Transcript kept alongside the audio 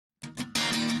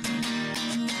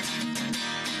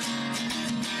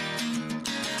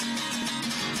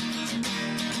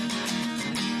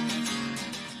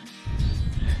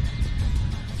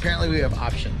Apparently we have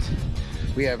options.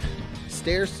 We have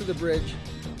stairs to the bridge,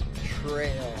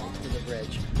 trail to the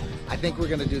bridge. I think we're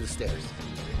gonna do the stairs.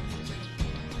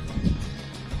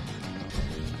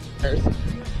 Stairs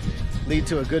lead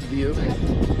to a good view.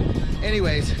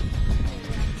 Anyways,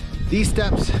 these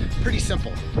steps, pretty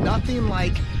simple. Nothing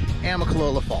like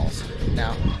Amicalola Falls.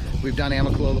 Now, we've done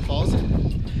Amicalola Falls.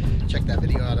 Check that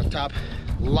video out up top.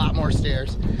 A lot more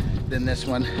stairs than this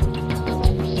one.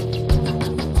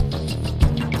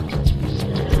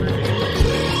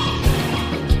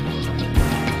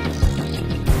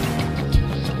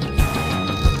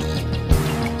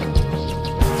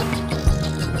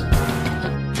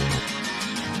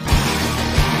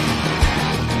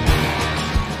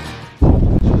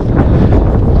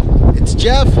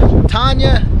 Jeff,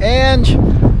 Tanya, Ange,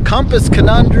 Compass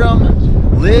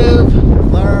Conundrum, live,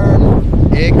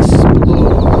 learn,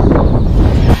 explore.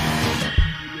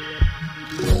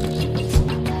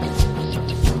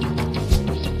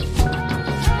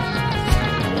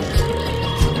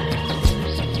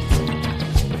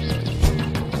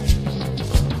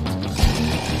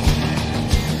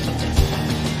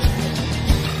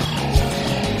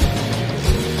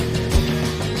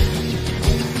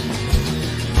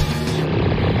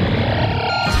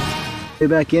 Stay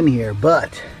back in here,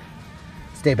 but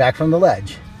stay back from the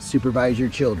ledge. Supervise your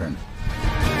children.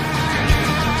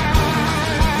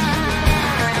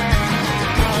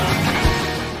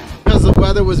 Because the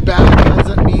weather was bad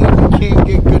doesn't mean we can't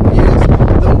get good views.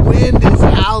 The wind is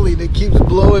howling, it keeps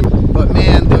blowing, but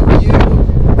man, the view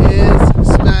is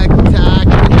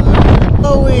spectacular.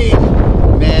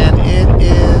 Blowing! Man, it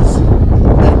is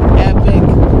an epic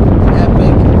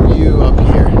view up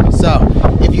here. So,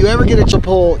 if you ever get a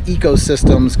whole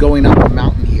ecosystems going up a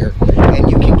mountain here, and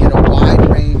you can get a wide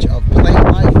range of plant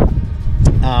life,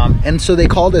 and so they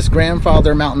call this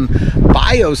grandfather mountain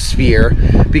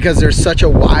biosphere because there's such a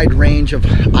wide range of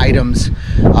items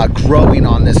growing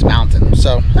on this mountain.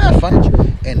 So have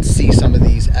fun and see some of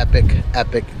these epic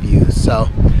views. So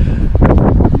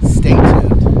stay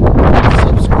tuned,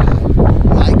 subscribe,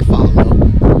 like,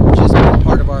 follow, just be a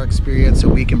part of our experience so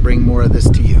we can bring more of this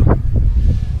to you.